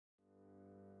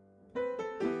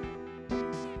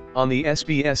On the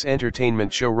SBS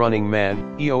entertainment show Running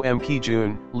Man,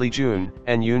 Ki-jun, Ji-eun,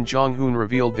 and Yoon Jong-hoon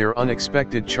revealed their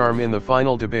unexpected charm in the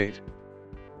final debate.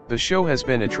 The show has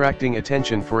been attracting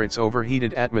attention for its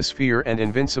overheated atmosphere and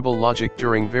invincible logic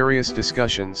during various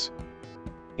discussions.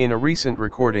 In a recent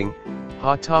recording,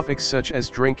 hot topics such as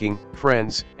drinking,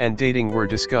 friends, and dating were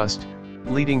discussed,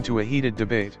 leading to a heated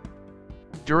debate.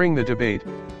 During the debate,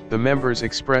 the members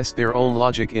expressed their own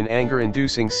logic in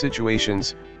anger-inducing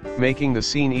situations, making the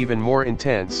scene even more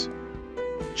intense.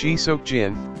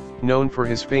 Ji-eun, known for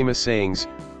his famous sayings,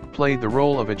 played the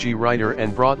role of a G-writer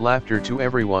and brought laughter to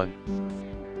everyone.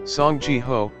 Song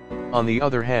Ji-ho, on the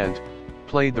other hand,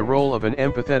 played the role of an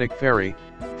empathetic fairy,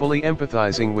 fully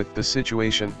empathizing with the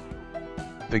situation.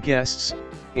 The guests,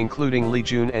 including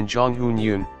Ji-eun and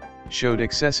Jong-hoon, showed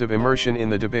excessive immersion in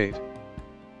the debate.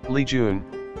 Ji-eun,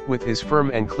 with his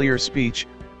firm and clear speech,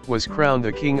 was crowned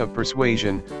the king of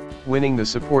persuasion, winning the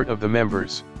support of the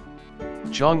members.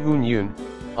 Jong-hoon,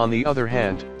 on the other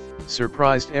hand,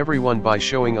 surprised everyone by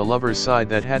showing a lover's side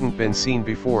that hadn't been seen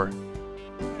before.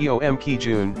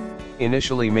 Ki-jun,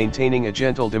 initially maintaining a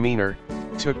gentle demeanor,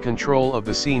 took control of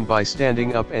the scene by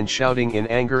standing up and shouting in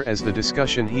anger as the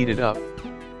discussion heated up.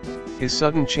 His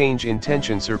sudden change in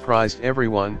tension surprised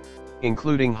everyone,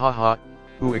 including Haha,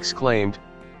 who exclaimed,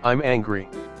 "I'm angry."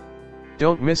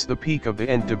 Don't miss the peak of the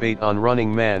end debate on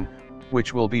Running Man,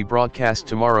 which will be broadcast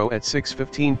tomorrow at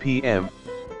 6:15 p.m.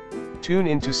 Tune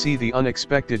in to see the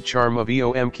unexpected charm of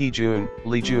Ki-jun,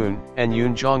 Ji-eun, and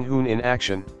Yoon Jong-hoon in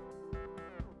action.